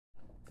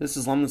This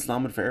is Lamed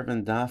Lamed for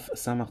Ervin Daf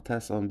Samach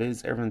Tes Am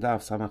Beis Ervin Daf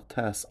Samach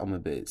Tes Am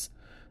Beis.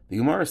 The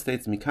Gemara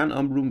states, "Mikan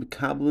Amru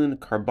Mekablin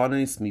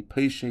Karbanes Mi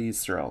Peshe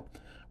Yisrael."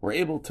 We're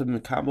able to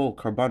mekabel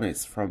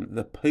karbanes from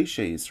the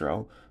Peshe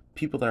Yisrael,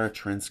 people that are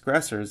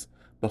transgressors,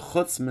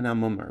 b'chutz min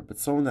hamumar. But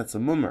someone that's a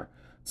mumar,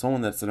 someone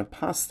that's an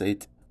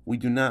apostate, we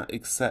do not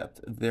accept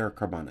their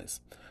karbanes.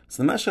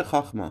 So the Meshech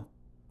Chachma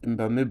in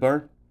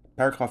Bamidbar,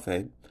 Parak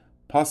Chafei,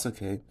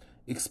 Pasuk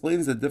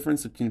explains the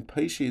difference between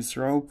Peshe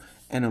Yisrael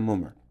and a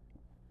mumar.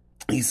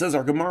 He says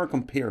our Gemara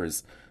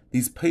compares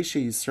these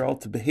Peshe Yisrael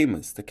to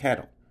behemoths, to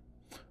cattle.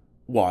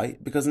 Why?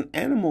 Because an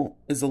animal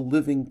is a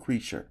living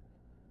creature.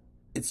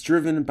 It's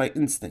driven by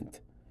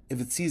instinct.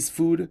 If it sees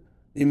food,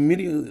 it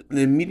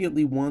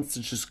immediately wants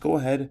to just go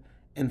ahead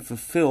and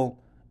fulfill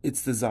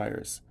its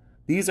desires.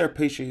 These are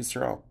Peshe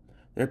Yisrael.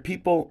 They're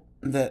people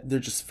that they're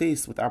just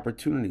faced with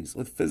opportunities,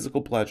 with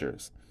physical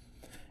pleasures.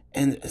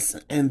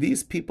 And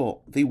these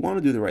people, they want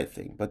to do the right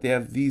thing, but they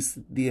have these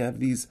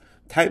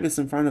taivas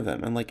in front of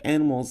them, and like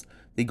animals,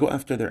 they go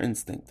after their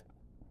instinct.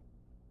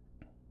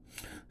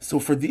 So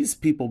for these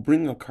people,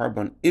 bringing a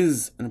karban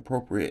is an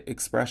appropriate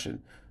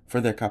expression for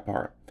their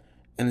kapara,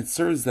 and it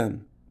serves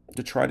them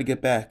to try to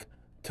get back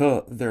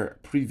to their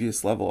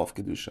previous level of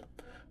kedusha.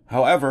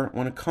 However,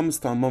 when it comes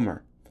to a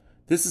mumar,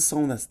 this is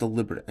someone that's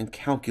deliberate and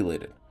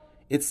calculated.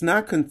 It's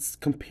not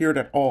compared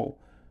at all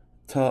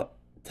to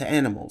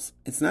animals.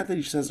 It's not that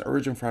he just has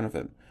urge in front of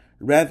him.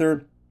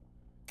 Rather,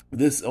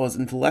 this was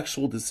an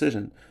intellectual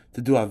decision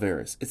to do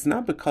averis. It's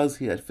not because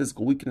he had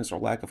physical weakness or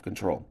lack of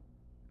control.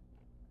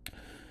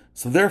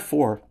 So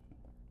therefore,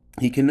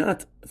 he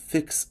cannot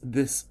fix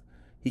this.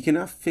 He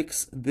cannot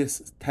fix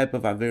this type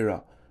of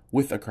avera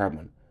with a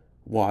karban.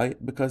 Why?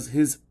 Because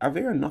his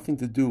avera had nothing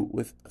to do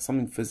with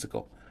something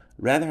physical.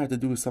 Rather, had to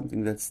do with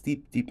something that's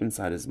deep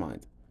inside his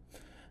mind.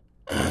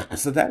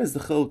 So that is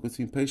the chiluk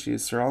between Peshe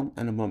Yisrael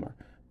and a mumar.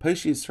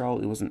 Peshe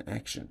Yisrael, it was an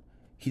action.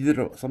 He did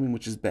something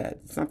which is bad.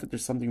 It's not that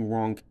there's something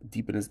wrong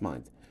deep in his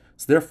mind.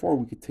 So therefore,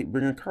 we could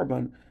bring a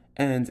karban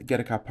and get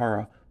a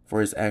kapara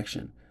for his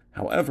action.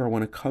 However,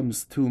 when it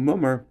comes to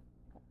mumar,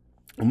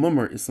 a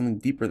mumar is something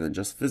deeper than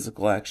just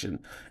physical action,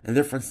 and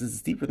therefore, since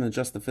it's deeper than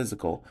just the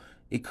physical,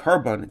 a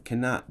karban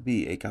cannot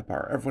be a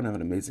kapara. Everyone have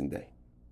an amazing day.